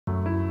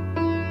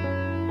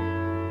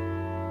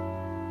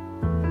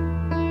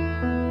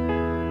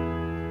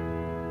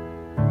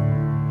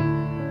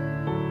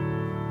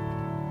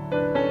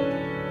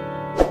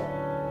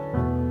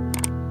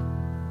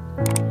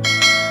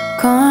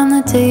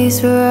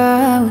days where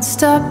I would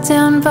stop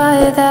down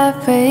by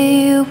that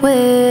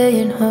railway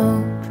and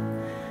hope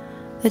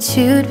that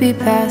you'd be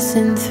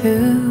passing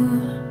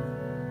through.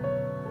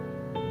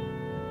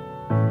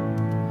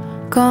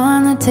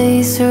 Gone the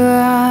days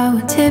where I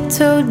would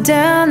tiptoe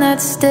down that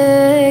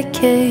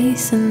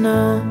staircase and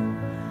know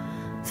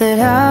that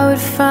I would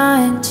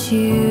find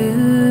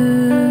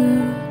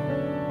you.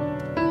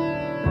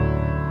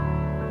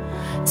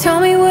 Tell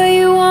me where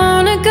you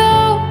wanna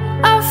go.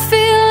 I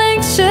feel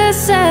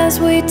anxious as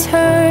we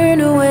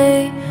turn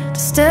away to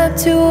step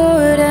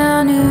toward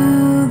our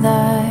new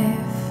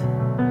life.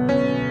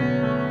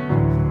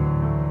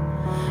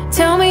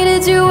 Tell me,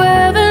 did you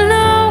ever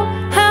know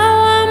how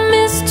I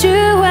missed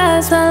you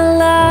as I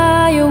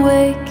lie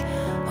awake,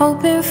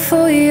 hoping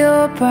for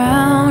your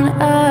brown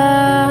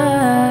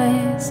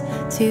eyes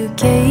to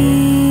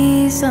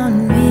gaze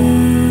on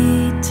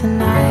me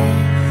tonight?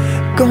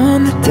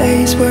 Gone the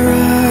days where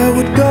I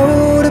would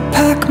go to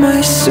pack my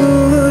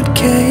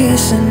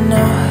suitcase and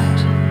not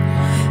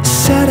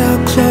set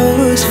out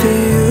clothes for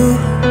you.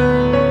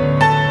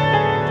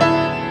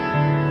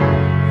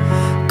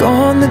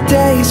 Gone the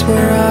days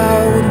where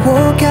I would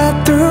walk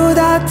out through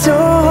that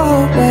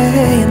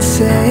doorway and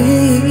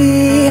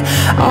say,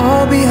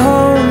 I'll be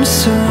home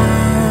soon.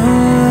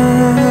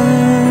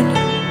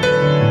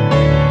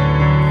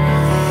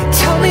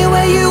 Tell me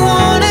where you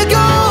wanna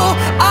go.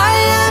 I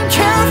am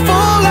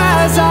careful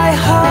as I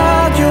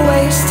hug your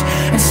waist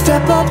and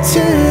step up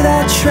to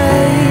that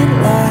train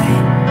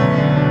line.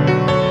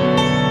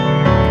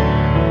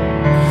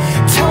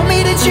 Tell me,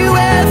 did you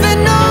ever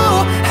know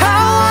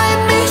how I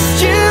missed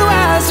you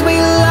as we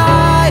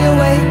lie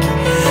awake,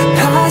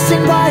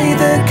 passing by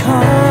the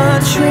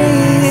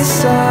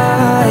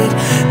countryside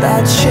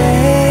that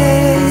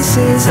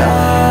chases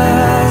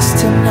us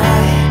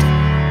tonight?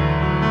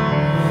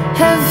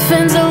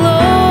 Heavens are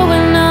low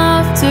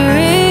enough to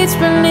reach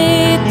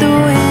beneath the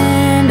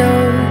window,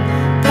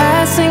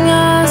 passing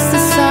us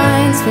the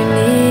signs we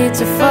need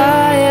to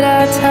fight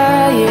our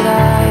tired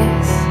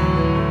eyes.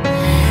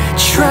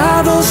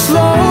 Travel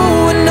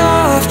slow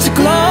enough to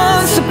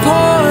glance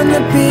upon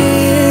the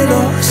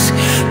billows,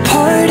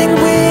 parting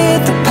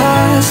with the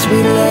past we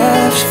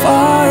left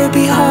far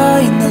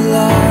behind the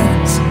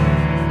lines,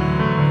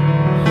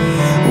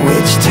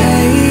 which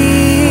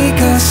take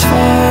us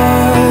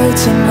far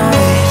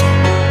tonight.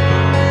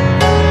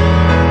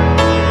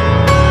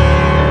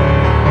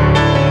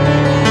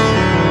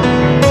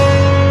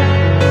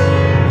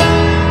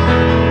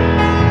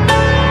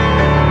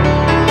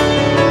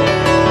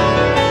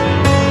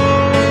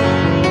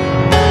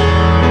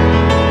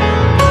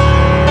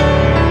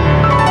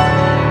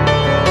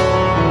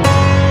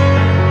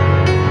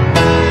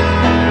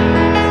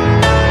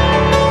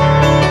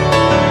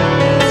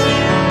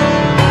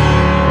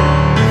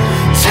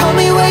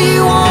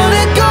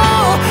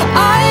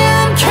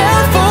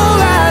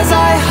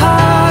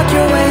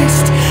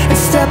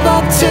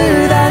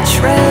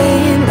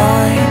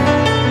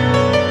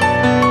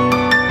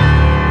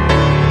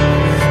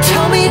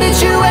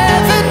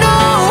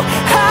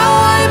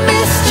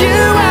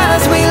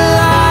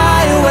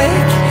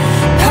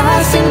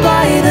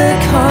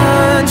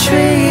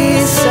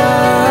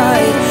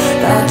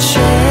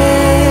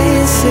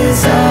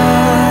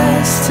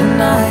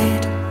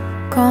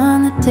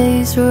 Gone the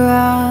days where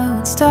I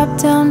would stop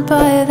down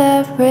by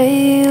that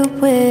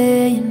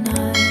railway and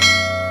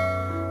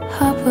I'd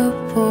hop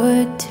aboard